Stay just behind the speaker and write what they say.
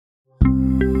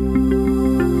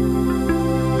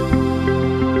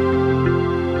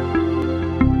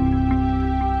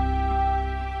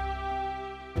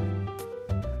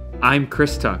I'm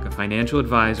Chris Tuck, a financial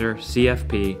advisor,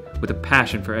 CFP, with a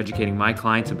passion for educating my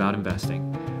clients about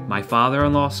investing. My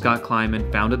father-in-law, Scott Kleiman,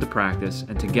 founded the practice,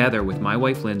 and together with my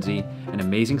wife, Lindsay, and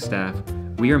amazing staff,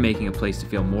 we are making a place to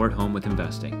feel more at home with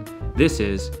investing. This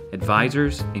is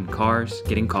Advisors in Cars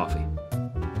Getting Coffee.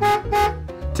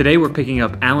 Today we're picking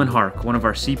up Alan Hark, one of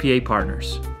our C.P.A.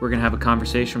 partners. We're going to have a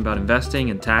conversation about investing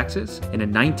and taxes in a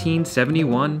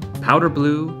 1971 powder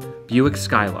blue Buick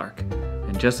Skylark.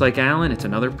 And just like Alan, it's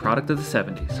another product of the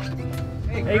 70s.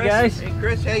 Hey guys. Hey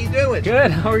Chris, how you doing? Good,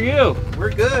 how are you?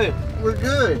 We're good. We're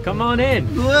good. Come on in.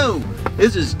 Whoa,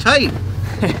 this is tight.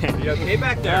 You okay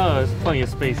back there? Oh, there's plenty of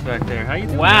space back there. How you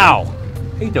doing? Wow.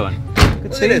 How you doing?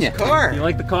 Good seeing Look you. at this car. You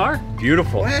like the car?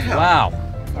 Beautiful. Wow.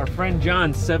 Our friend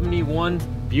John's 71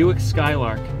 Buick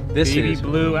Skylark. This Baby is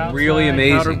blue outside, really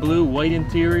amazing. powder blue, white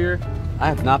interior. I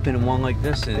have not been in one like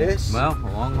this in, well, a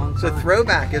long, long It's time. a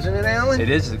throwback, isn't it, Alan? It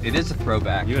is a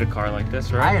throwback. You had a car like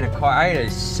this, right? I had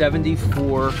a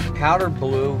 74 powder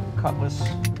blue Cutlass. You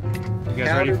guys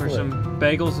powder ready for blue. some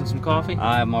bagels and some coffee?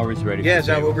 I'm always ready. Yeah, for is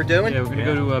that what we're doing? Yeah, we're gonna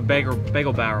go to a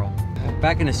bagel barrel.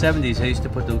 Back in the 70s, they used to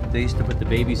put the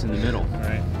babies in the middle. All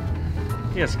right.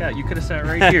 Yeah, Scott, you could have sat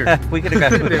right here. We could have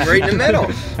got Been right in the middle.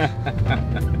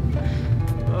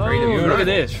 Oh, Right in look front. at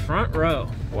this, front row.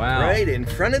 Wow. Right in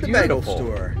front of the bagel Beautiful.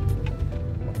 store.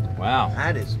 Wow.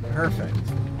 That is perfect.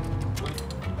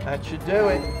 That should do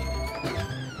it.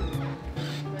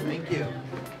 Thank you.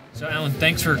 So Alan,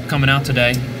 thanks for coming out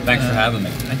today. Thanks for having me.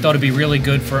 I thought it'd be really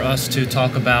good for us to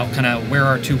talk about kind of where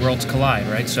our two worlds collide,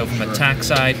 right? So from a tax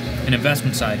side and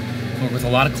investment side, we work with a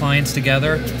lot of clients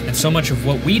together, and so much of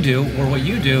what we do or what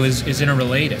you do is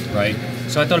interrelated, right?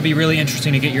 So I thought it'd be really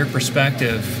interesting to get your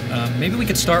perspective. Maybe we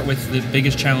could start with the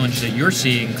biggest challenge that you're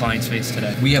seeing clients face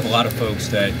today. We have a lot of folks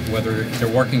that, whether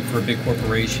they're working for a big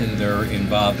corporation, they're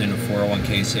involved in a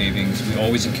 401k savings. We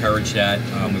always encourage that.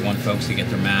 We want folks to get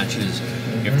their matches.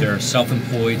 If they're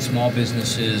self-employed, small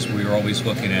businesses, we're always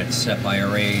looking at SEP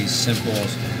IRAs,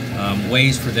 simples,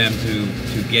 ways for them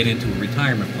to get into a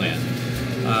retirement plan.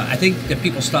 I think that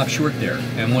people stop short there,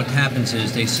 and what happens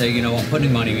is they say, you know, I'm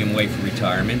putting money away for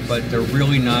retirement, but they're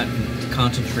really not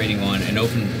concentrating on an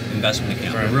open investment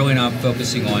account. Right. They're really not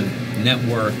focusing on net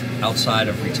worth outside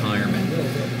of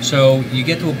retirement. So you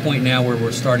get to a point now where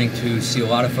we're starting to see a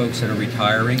lot of folks that are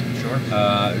retiring. Sure.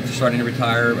 They're starting to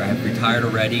retire, have retired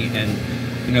already, and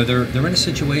you know they're in a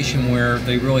situation where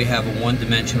they really have a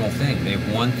one-dimensional thing. They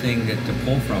have one thing that to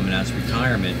pull from, and that's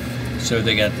retirement. So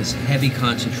they got this heavy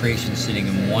concentration sitting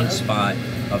in one spot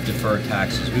of deferred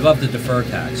taxes. We love the deferred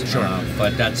tax, Sure.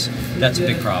 But that's a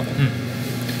big problem.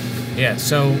 Yeah,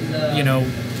 so, you know,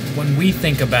 when we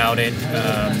think about it,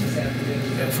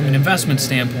 from an investment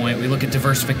standpoint, we look at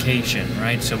diversification,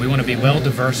 right? So we want to be well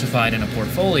diversified in a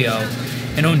portfolio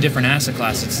and own different asset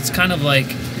classes. It's kind of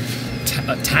like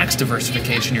a tax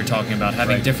diversification you're talking about,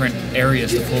 having Right. different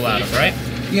areas to pull out of, right?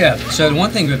 Yeah, so the one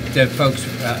thing that folks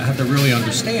have to really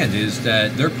understand is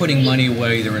that they're putting money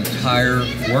away their entire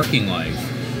working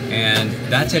life, and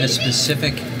that's at a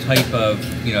specific type of,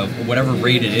 you know, whatever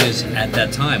rate it is at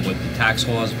that time, what the tax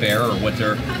laws bear or what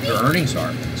their earnings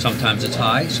are. Sometimes it's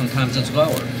high, sometimes it's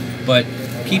lower. But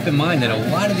keep in mind that a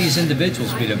lot of these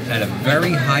individuals will be at a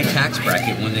very high tax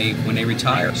bracket when they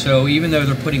retire. So even though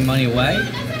they're putting money away,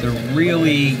 they're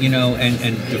really, you know,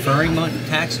 and deferring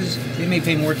taxes, they may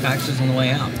pay more taxes on the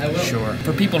way out. Sure.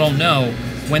 For people who don't know,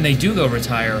 when they do go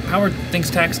retire, how are things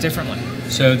taxed differently?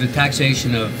 So the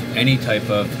taxation of any type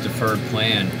of deferred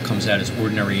plan comes out as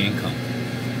ordinary income.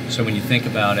 So when you think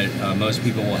about it, most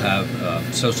people will have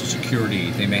Social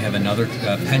Security. They may have another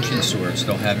pension source.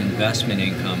 They'll have investment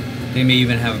income. They may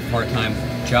even have a part-time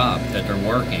job that they're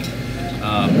working.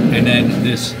 And then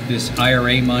this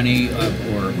IRA money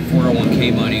or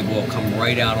 401k money will come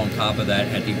right out on top of that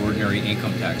at the ordinary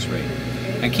income tax rate.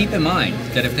 And keep in mind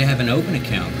that if they have an open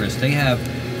account, Chris, they have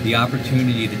the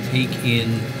opportunity to take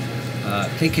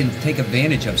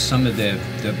advantage of some of the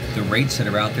rates that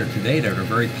are out there today that are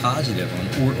very positive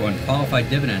on qualified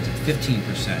dividends at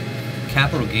 15%,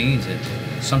 capital gains at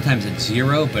sometimes at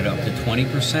 0 but up to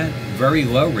 20%, very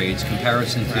low rates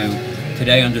comparison to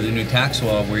today under the new tax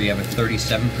law where you have a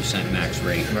 37% max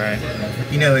rate. Right.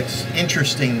 You know, it's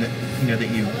interesting that, you know, that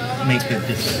you make the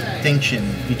distinction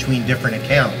between different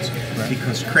accounts. Right.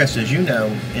 Because Chris, as you know,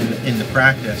 in the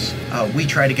practice, we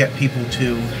try to get people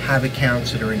to have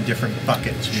accounts that are in different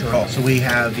buckets. Sure. So we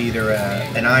have either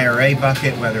an IRA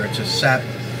bucket, whether it's a SEP,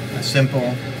 a simple,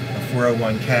 a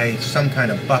 401k, some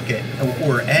kind of bucket,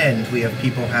 and we have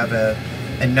people have a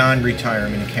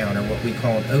non-retirement account, or what we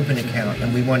call an open account,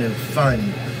 and we want to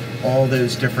fund all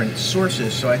those different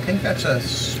sources. So I think that's a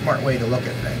smart way to look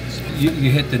at things.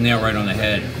 You hit the nail right on the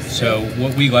head. So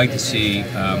what we like to see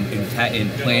in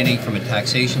planning from a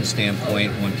taxation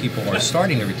standpoint when people are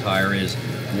starting to retire is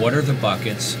what are the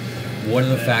buckets, what are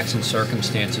the facts and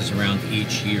circumstances around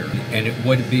each year, and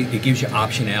it gives you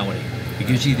optionality. It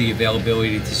gives you the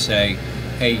availability to say,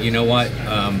 hey, you know what,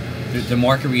 the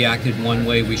market reacted one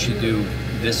way, we should do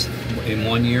this in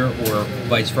 1 year, or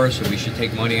vice versa, we should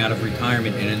take money out of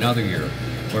retirement in another year.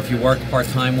 Or if you work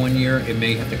part-time 1 year, it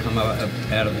may have to come out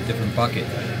of a different bucket.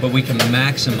 But we can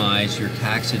maximize your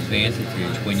tax advantage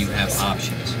when you have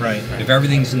options. Right. If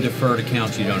everything's in deferred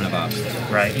accounts, you don't have options.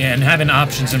 Right. Yeah, and having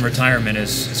options in retirement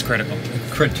is critical.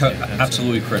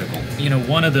 Absolutely critical. You know,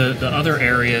 one of the other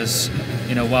areas,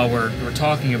 you know, while we're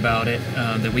talking about it,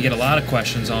 that we get a lot of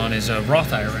questions on is a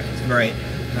Roth IRA. Right.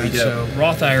 Right, so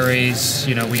Roth IRAs,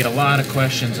 you know, we get a lot of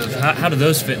questions of how do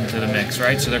those fit into the mix,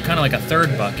 right? So they're kind of like a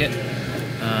third bucket.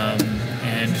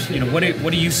 And you know, what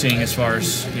are you seeing as far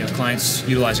as, you know, clients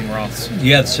utilizing Roths?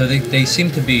 Yeah, so they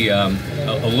seem to be a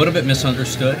little bit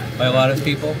misunderstood by a lot of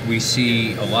people. We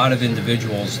see a lot of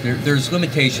individuals. There's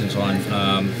limitations on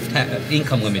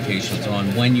income limitations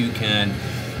on when you can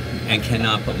and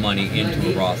cannot put money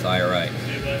into a Roth IRA.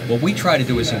 What we try to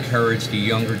do is encourage the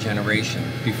younger generation,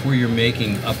 before you're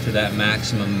making up to that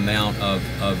maximum amount of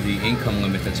the income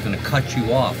limit that's going to cut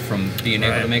you off from being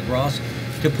able to make Roths,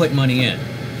 to put money in.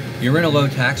 You're in a low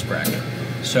tax bracket,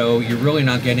 so you're really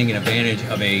not getting an advantage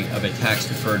of a tax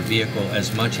deferred vehicle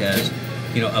as much as,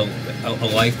 you know, a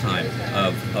lifetime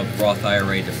of Roth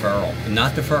IRA deferral.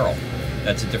 Not deferral,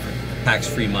 that's a different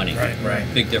tax-free money. Right.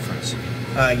 Big difference.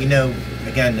 You know,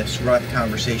 again, this Roth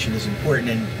conversation is important,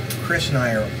 and Chris and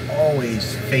I are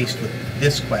always faced with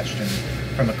this question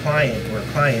from a client or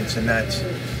clients, and that's,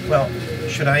 well,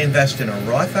 should I invest in a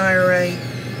Roth IRA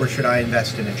or should I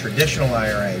invest in a traditional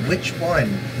IRA? Which one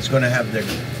is going to have the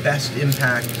best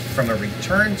impact from a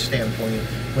return standpoint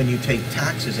when you take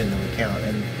taxes into account?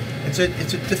 And it's a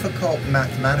difficult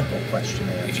mathematical question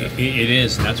to answer. It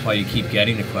is, and that's why you keep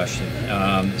getting the question.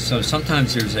 So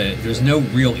sometimes there's no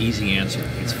real easy answer.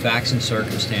 It's facts and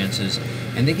circumstances,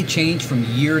 and they can change from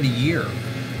year to year.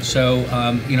 So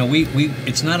you know,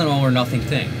 it's not an all or nothing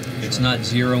thing. It's not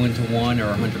 0 into one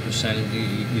or 100%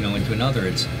 into another.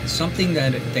 It's something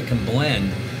that can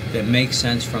blend, that makes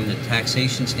sense from the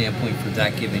taxation standpoint for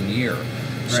that given year.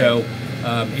 Right. So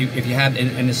if you have,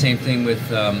 and the same thing with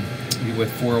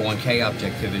 401k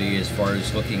objectivity, as far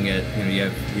as looking at, you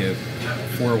have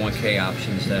 401k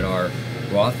options that are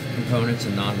Roth components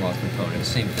and non-Roth components,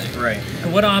 same thing. Right.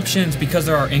 What options, because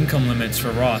there are income limits for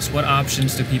Roths, what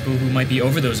options do people who might be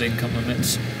over those income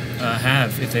limits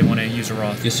have if they want to use a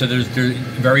Roth? Yeah, so they're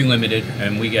very limited,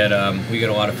 and we get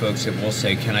a lot of folks that will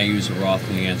say, "Can I use a Roth?"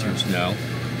 And the answer is no.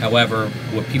 However,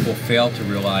 what people fail to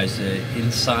realize is that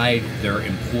inside their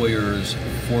employer's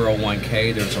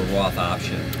 401k, there's a Roth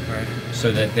option, right,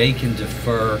 so that they can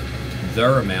defer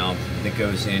their amount that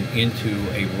goes into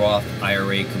a Roth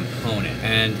IRA component.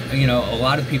 And a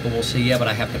lot of people will say, "Yeah, but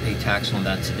I have to pay tax on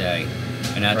that today."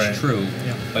 And that's right. true,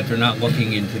 yeah. But they're not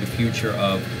looking into the future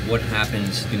of what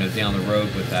happens, down the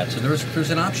road with that. So there's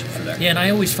an option for that. Yeah, and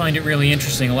I always find it really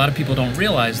interesting. A lot of people don't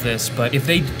realize this, but if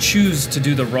they choose to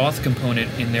do the Roth component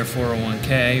in their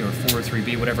 401k or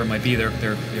 403b, whatever it might be, their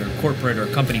corporate or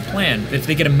company plan, if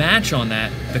they get a match on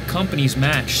that, the company's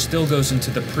match still goes into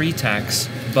the pre-tax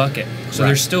bucket. So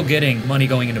they're still getting money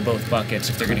going into both buckets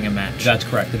if they're getting a match. That's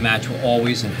correct. The match will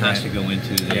always and has to go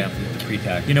into the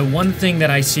pre-tax. One thing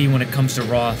that I see when it comes to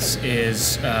Roths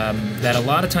is that a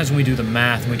lot of times when we do the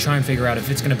math and we try and figure out if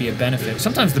it's going to be a benefit,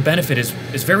 sometimes the benefit is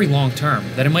very long term,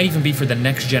 that it might even be for the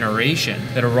next generation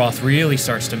that a Roth really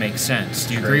starts to make sense.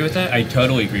 Do you agree with that? I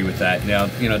totally agree with that. Now,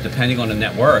 depending on the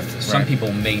net worth, some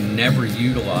people may never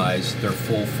utilize their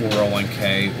full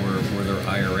 401k or their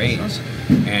IRAs.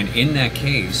 And in that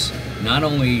case, not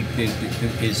only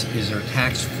is there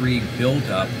tax-free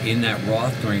buildup in that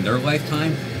Roth during their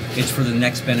lifetime, it's for the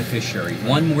next beneficiary.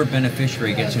 One more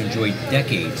beneficiary gets to enjoy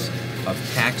decades of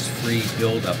tax-free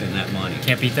buildup in that money.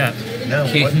 Can't beat that. No.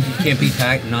 You can't beat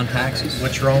non-taxes.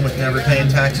 What's wrong with never paying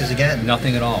taxes again?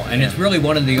 Nothing at all. And it's really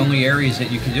one of the only areas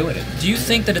that you can do it in. Do you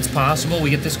think that it's possible, we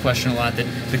get this question a lot, that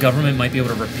the government might be able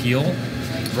to repeal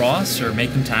Roths or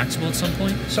make them taxable at some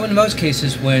point? So in most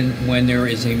cases, when there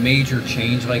is a major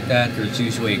change like that, there's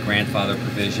usually a grandfather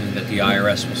provision that the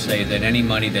IRS will say that any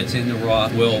money that's in the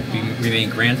Roth will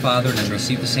remain grandfathered and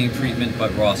receive the same treatment,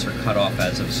 but Roths are cut off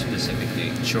as of a specific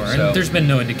date. Sure, So, and there's been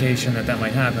no indication that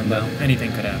might happen, but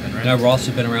anything could happen, right? No, Roths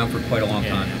have been around for quite a long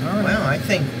time. All right. Well, I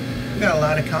think got a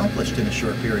lot accomplished in a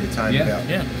short period of time. Yeah.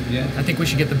 Yeah. I think we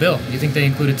should get the bill. You think they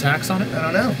included tax on it?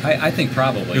 I don't know. I think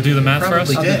probably. You'll do the math for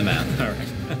us? Probably I'll did. do the math. All right.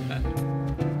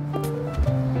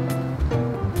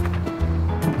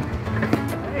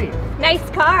 Nice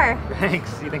car.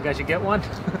 Thanks. You think I should get one?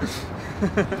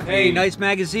 Hey, nice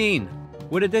magazine.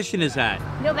 What edition is that?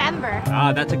 November.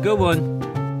 Ah, that's a good one.